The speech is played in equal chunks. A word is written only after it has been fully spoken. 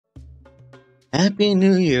Happy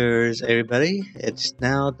New Year's, everybody. It's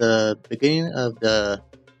now the beginning of the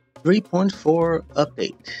 3.4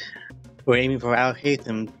 update. We're aiming for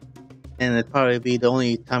Alhaitham, and it'll probably be the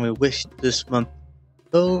only time we wish this month.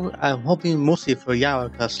 So I'm hoping mostly for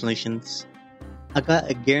Yaoyao Constellations. I got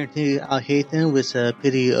a guaranteed Alhaitham with a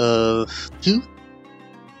pity of 2,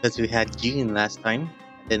 because we had Jean last time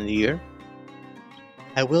at the end of the year.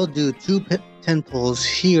 I will do 2 temples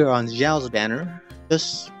here on Zhao's banner,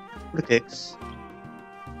 just for the kicks.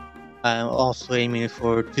 I'm also aiming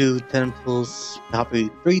for 2 temples, probably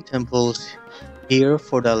 3 temples here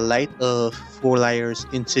for the Light of Four Layers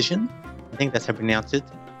Incision. I think that's how I pronounce it.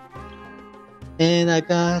 And I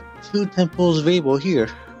got 2 temples available here.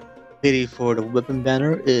 Pity for the weapon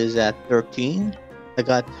banner is at 13. I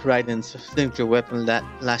got Raiden's signature weapon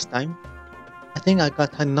last time. I think I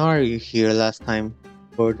got Hanari here last time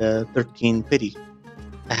for the 13 pity.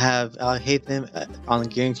 I have Alhaitham on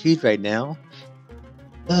guaranteed right now.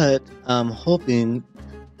 But I'm hoping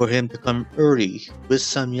for him to come early with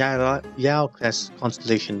some Yao class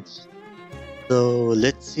constellations. So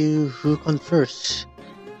let's see who comes first.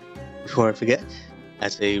 Before I forget,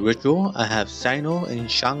 as a ritual, I have Sino and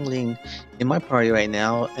Shangling in my party right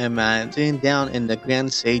now, and I'm sitting down in the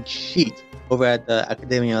Grand Sage sheet over at the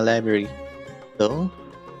Academia Library. So,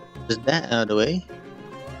 with that out of the way,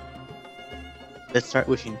 let's start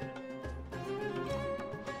wishing.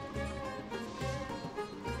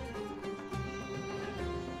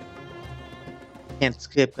 Can't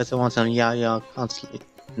skip because I want some Yaoyao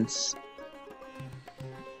Constellations.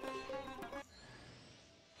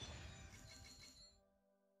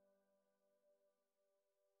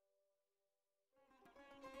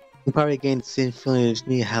 You probably gained the same feeling as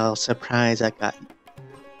me how surprisingly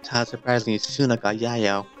soon I got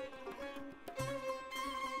Yaoyao.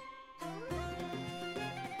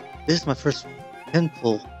 This is my first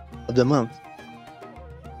temple of the month.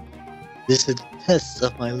 This is a test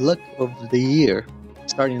of my luck of the year,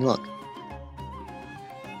 starting luck.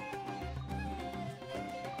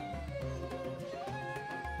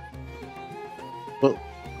 Well,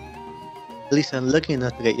 at least I'm lucky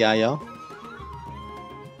enough to get Yaoyao.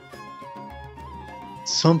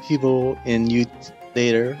 Some people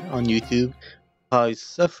later on YouTube probably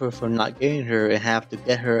suffer for not getting her and have to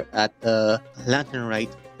get her at the Lantern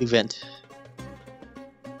Rite event.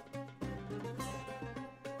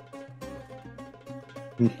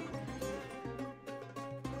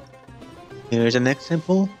 Here's the next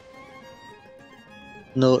temple.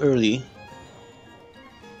 No early.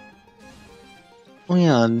 Oh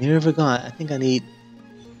yeah, near forgot. I think I need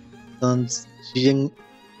some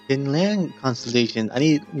Jinlang constellation. I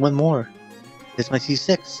need one more. It's my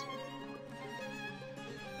C6.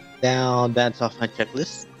 Now that's off my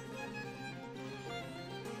checklist.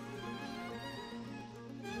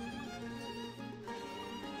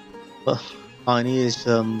 Well, all I need is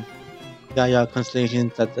some Yaoyao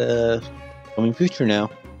constellations at the coming future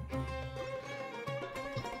now.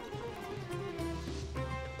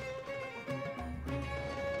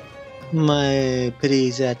 My pity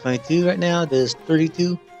is at 22 right now. There's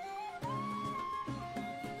 32.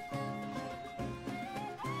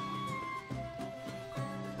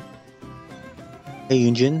 Hey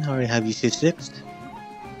Yunjin, already have you C6.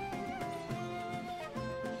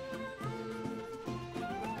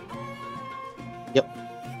 Yep.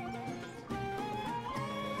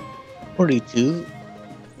 42.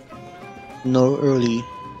 No early.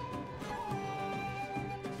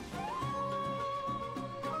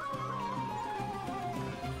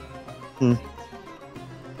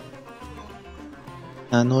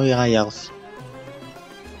 No Yaoyaos.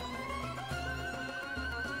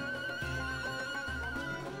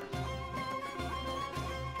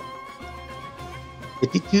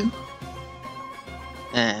 $52?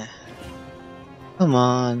 Come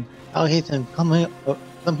on. Alhaitham,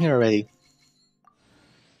 come here already.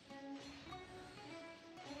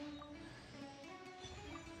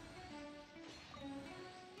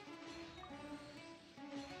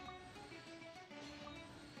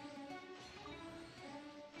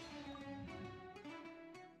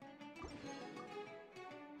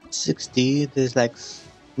 $60, there's like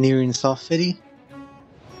nearing soft 50.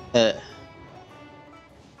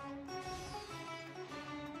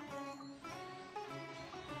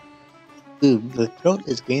 Ooh, the throat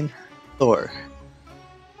is getting sore.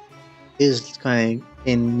 It is kind of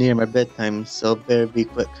in near my bedtime, so better be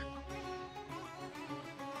quick.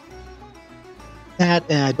 That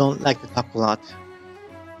and I don't like to talk a lot.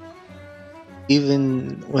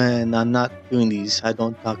 Even when I'm not doing these, I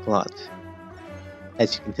don't talk a lot.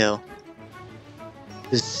 As you can tell.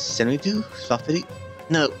 This is 72? Soft 50?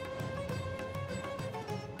 No.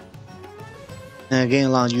 And again, a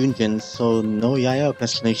lot of Unions, so no Yaoyao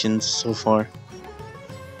Constellations so far.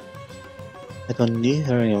 I don't need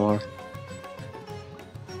her anymore.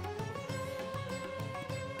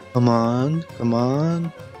 Come on, come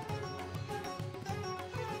on.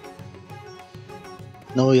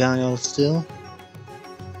 No Yaoyao still.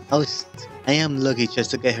 I am lucky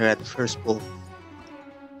just to get her at the first pull.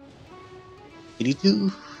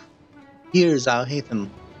 82. Here's Alhaitham.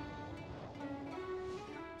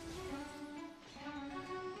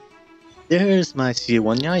 There's my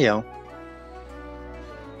C1 Yaoyao.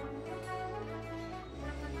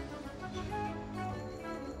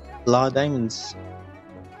 A lot of diamonds.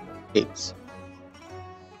 Capes.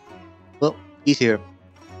 Well, he's here.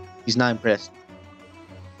 He's not impressed.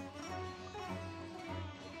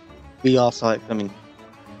 We all saw it coming.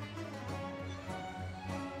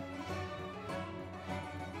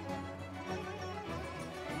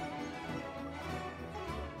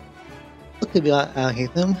 Okay, we got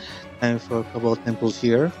Alhaitham. Time for a couple of temples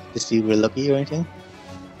here to see if we're lucky or anything.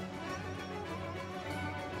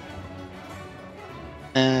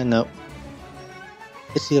 And no.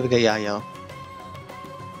 Let's see if we get Yaoyao.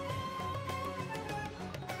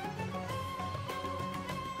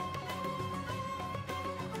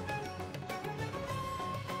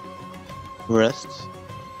 Rest.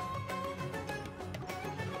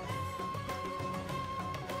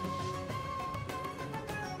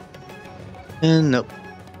 And nope.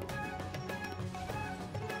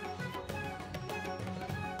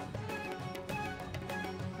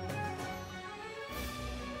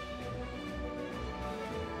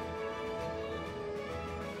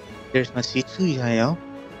 There's my C2 Yaoyao.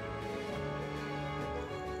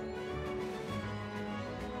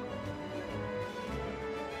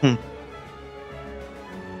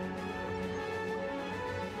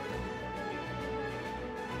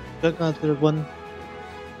 Should I go to the one?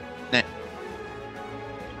 Nah.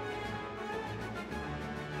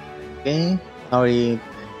 Okay, I already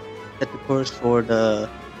set the course for the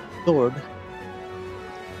sword.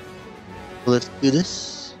 So let's do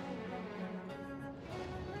this.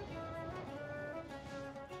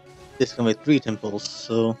 This is gonna be 3 temples,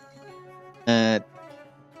 so at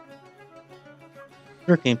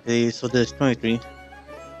 13 plays, so there's 23.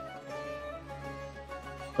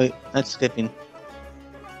 Wait, that's skipping.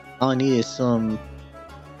 All I need is some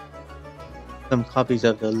copies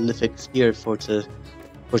of the lithic spear for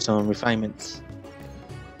some refinements.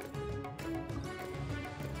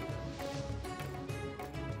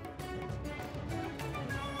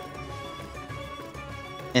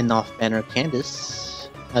 And off banner Candace.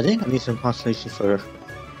 I think I need some constellation for her.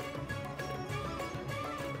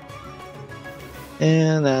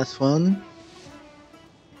 And last one.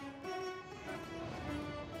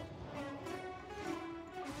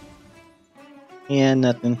 And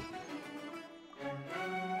nothing.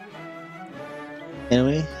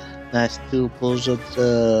 Anyway, last 2 pulls of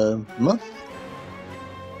the month.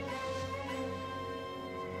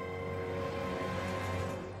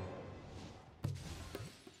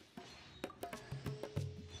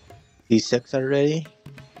 These 6 are ready.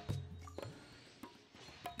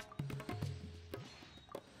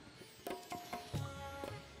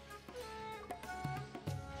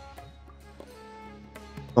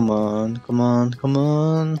 Come on, come on, come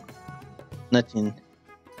on. Nothing.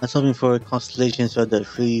 I was hoping for constellations of the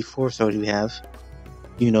 3-4 stars we have.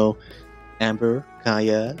 You know, Amber,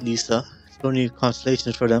 Kaya, Lisa. Still need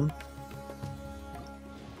constellations for them.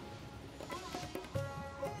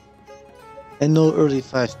 And no early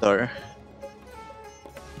 5-star.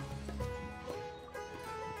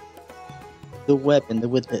 The weapon, the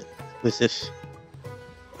with it, with this.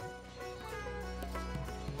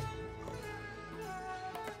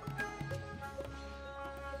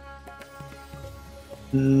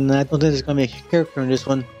 I don't think there's gonna be a character in this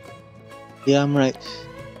one. Yeah, I'm right.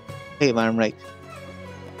 Hey, I'm right.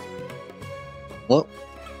 Well,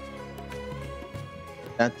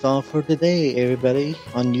 that's all for today, everybody,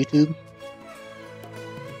 on YouTube.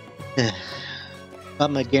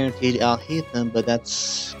 Got my guaranteed Alhaitham, but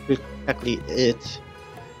that's practically it.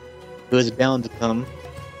 It was bound to come.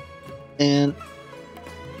 And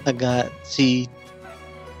I think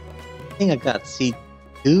I got C2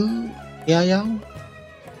 Yaoyao.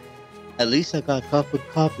 At least I got a couple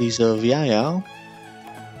copies of Yaoyao.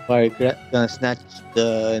 I'm gonna snatch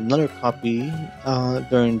another copy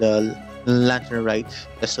during the Lantern Rite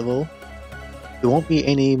Festival. There won't be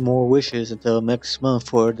any more wishes until next month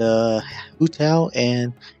for the Hutao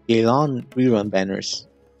and Yelan rerun banners.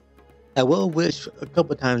 I will wish a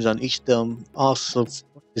couple times on each of them also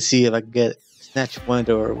to see if I can get snatch one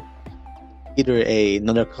or either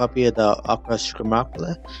another copy of the Opera Sugar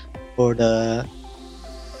Macula or the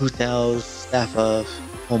Hotel's staff of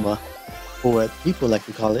Homa, or what people like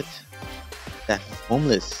to call it, staff of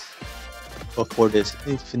Homeless, before this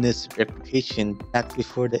infinite reputation back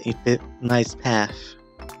before the Infinite Path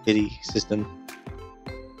pity system.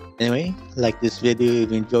 Anyway, like this video if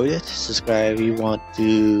you enjoyed it, subscribe if you want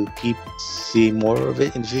to keep see more of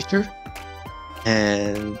it in the future,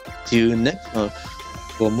 and see you next month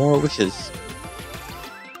for more wishes.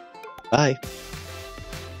 Bye.